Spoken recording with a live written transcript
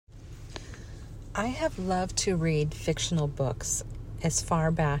I have loved to read fictional books as far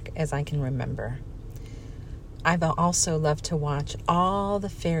back as I can remember. I've also loved to watch all the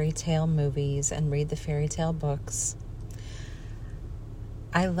fairy tale movies and read the fairy tale books.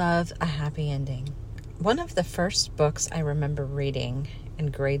 I love a happy ending. One of the first books I remember reading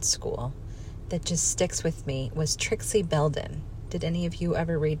in grade school that just sticks with me was Trixie Belden. Did any of you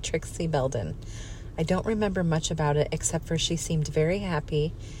ever read Trixie Belden? I don't remember much about it except for she seemed very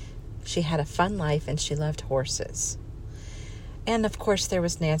happy. She had a fun life and she loved horses. And of course there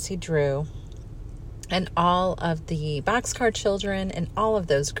was Nancy Drew and all of the Boxcar Children and all of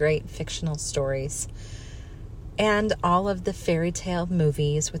those great fictional stories and all of the fairy tale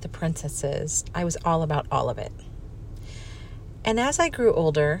movies with the princesses. I was all about all of it. And as I grew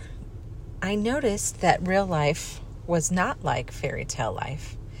older, I noticed that real life was not like fairy tale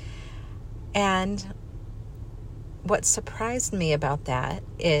life. And what surprised me about that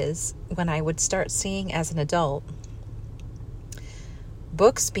is when I would start seeing as an adult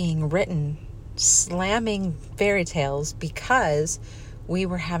books being written slamming fairy tales because we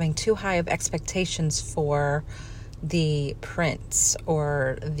were having too high of expectations for the prince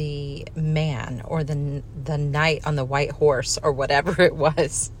or the man or the knight on the white horse or whatever it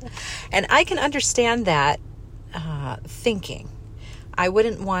was. And I can understand that thinking. I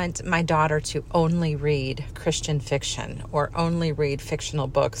wouldn't want my daughter to only read Christian fiction or only read fictional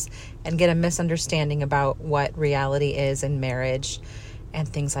books and get a misunderstanding about what reality is in marriage and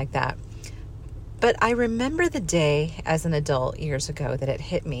things like that. But I remember the day as an adult years ago that it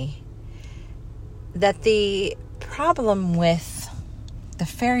hit me that the problem with the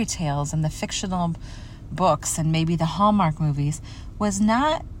fairy tales and the fictional books and maybe the Hallmark movies was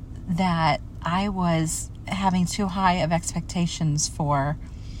not that I was having too high of expectations for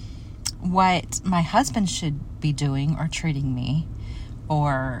what my husband should be doing or treating me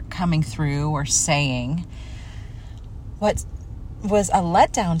or coming through or saying. What was a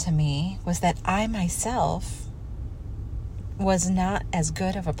letdown to me was that I myself was not as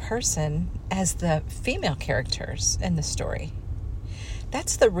good of a person as the female characters in the story.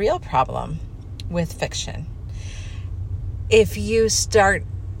 That's the real problem with fiction. If you start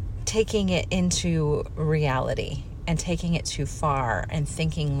taking it into reality and taking it too far and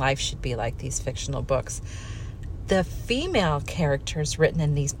thinking life should be like these fictional books, the female characters written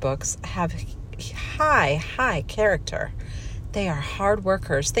in these books have high character. They are hard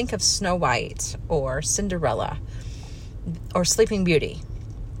workers. Think of Snow White or Cinderella or Sleeping Beauty.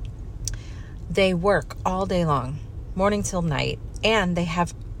 They work all day long, morning till night, and they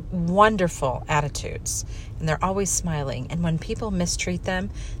have wonderful attitudes, and they're always smiling. And when people mistreat them,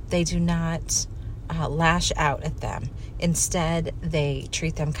 they do not lash out at them. Instead, they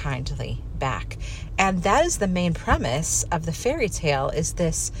treat them kindly back. And that is the main premise of the fairy tale, is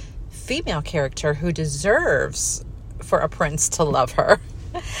this female character who deserves for a prince to love her.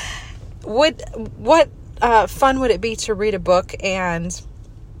 What fun would it be to read a book and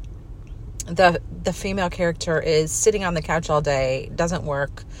the female character is sitting on the couch all day, doesn't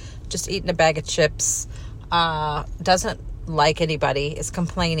work, just eating a bag of chips, doesn't like anybody, is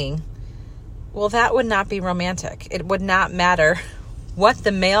complaining? Well, that would not be romantic. It would not matter what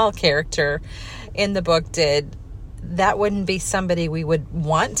the male character in the book did. That wouldn't be somebody we would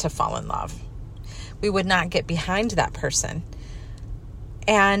want to fall in love. We would not get behind that person.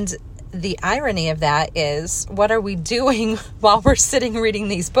 And the irony of that is, what are we doing while we're sitting reading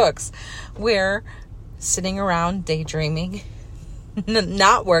these books? We're sitting around daydreaming,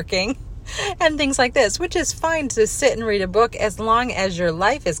 not working, and things like this, which is fine to sit and read a book as long as your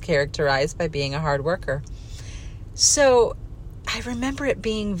life is characterized by being a hard worker. So I remember it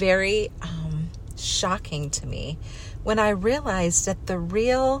being very shocking to me when I realized that the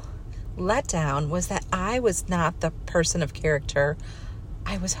real letdown was that I was not the person of character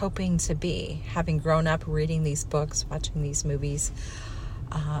I was hoping to be, having grown up reading these books, watching these movies,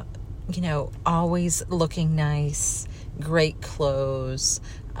 always looking nice, great clothes,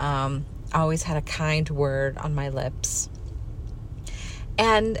 always had a kind word on my lips.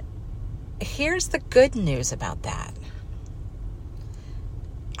 And here's the good news about that.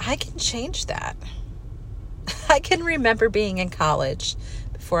 I can change that. I can remember being in college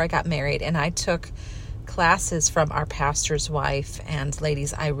before I got married, and I took classes from our pastor's wife and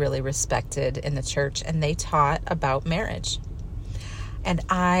ladies I really respected in the church, and they taught about marriage. And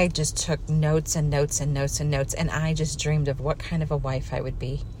I just took notes and notes and notes and notes, and I just dreamed of what kind of a wife I would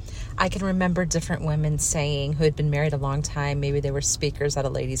be. I can remember different women saying, who had been married a long time, maybe they were speakers at a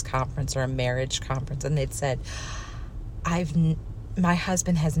ladies' conference or a marriage conference, and they'd said, I've my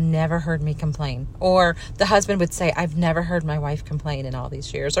husband has never heard me complain. Or the husband would say, I've never heard my wife complain in all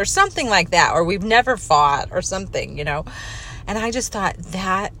these years, or something like that, or we've never fought, or something, And I just thought,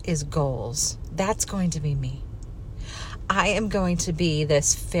 that is goals. That's going to be me. I am going to be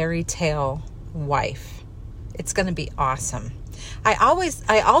this fairy tale wife. It's going to be awesome. I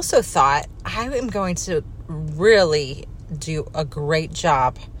also thought I am going to really do a great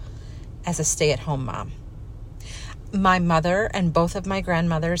job as a stay-at-home mom. My mother and both of my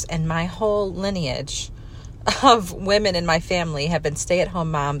grandmothers and my whole lineage of women in my family have been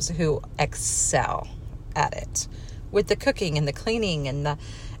stay-at-home moms who excel at it, with the cooking and the cleaning and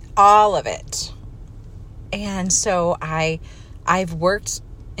all of it. And so I've worked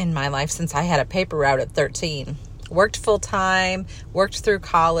in my life since I had a paper route at 13. Worked full-time, worked through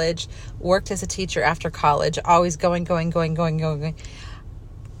college, worked as a teacher after college, always going.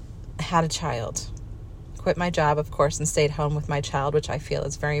 Had a child. Quit my job, of course, and stayed home with my child, which I feel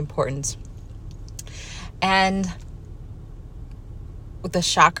is very important. And the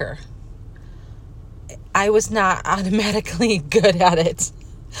shocker, I was not automatically good at it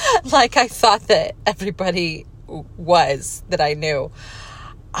like I thought that everybody was that I knew.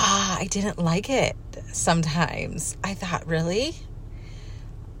 I didn't like it sometimes. I thought, really?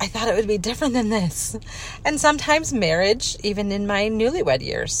 I thought it would be different than this. And sometimes marriage, even in my newlywed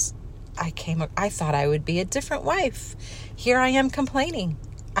years, I thought I would be a different wife. Here I am complaining.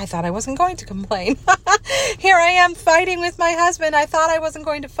 I thought I wasn't going to complain. Here I am fighting with my husband. I thought I wasn't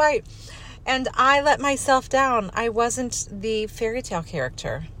going to fight. And I let myself down. I wasn't the fairy tale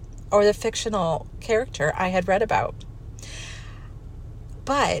character or the fictional character I had read about.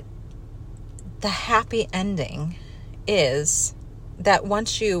 But the happy ending is that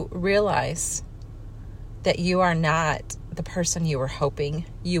once you realize that you are not the person you were hoping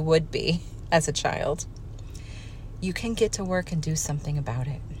you would be as a child, you can get to work and do something about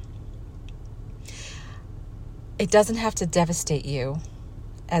it. It doesn't have to devastate you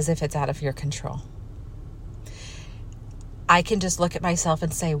as if it's out of your control. I can just look at myself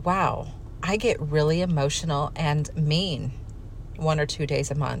and say, wow, I get really emotional and mean 1 or 2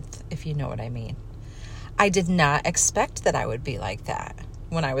 days a month, if you know what I mean. I did not expect that I would be like that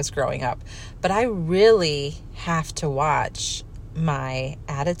when I was growing up, but I really have to watch my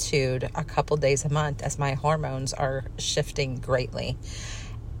attitude a couple days a month as my hormones are shifting greatly,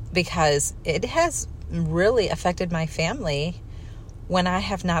 because it has really affected my family when I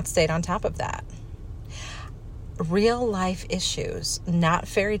have not stayed on top of that. Real life issues, not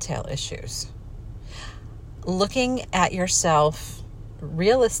fairy tale issues. Looking at yourself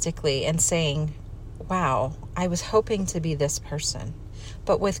realistically and saying, wow, I was hoping to be this person,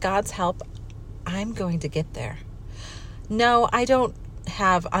 but with God's help, I'm going to get there. No, I don't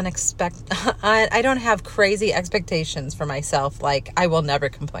have I don't have crazy expectations for myself, like I will never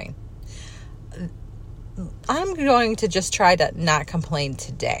complain. I'm going to just try to not complain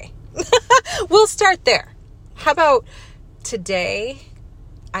today. We'll start there. How about today?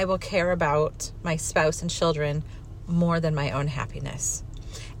 I will care about my spouse and children more than my own happiness.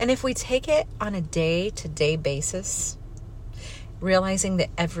 And if we take it on a day-to-day basis, realizing that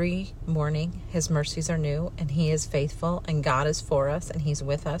every morning His mercies are new and He is faithful and God is for us and He's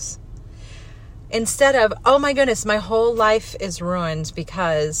with us, instead of, oh my goodness, my whole life is ruined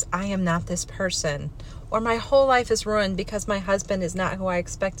because I am not this person, or my whole life is ruined because my husband is not who I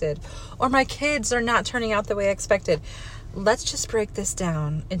expected, or my kids are not turning out the way I expected. Let's just break this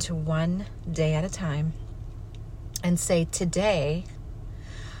down into one day at a time and say, today,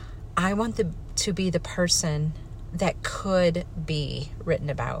 I want to be the person that could be written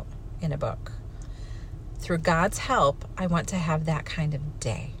about in a book. Through God's help, I want to have that kind of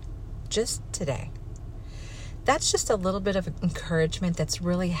day. Just today. That's just a little bit of encouragement that's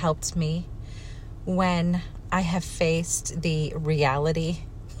really helped me when I have faced the reality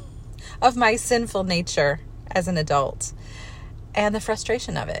of my sinful nature as an adult and the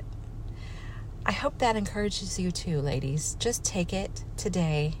frustration of it. I hope that encourages you too, ladies. Just take it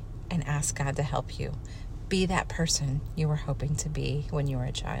today and ask God to help you. Be that person you were hoping to be when you were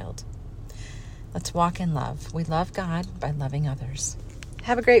a child. Let's walk in love. We love God by loving others.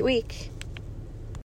 Have a great week.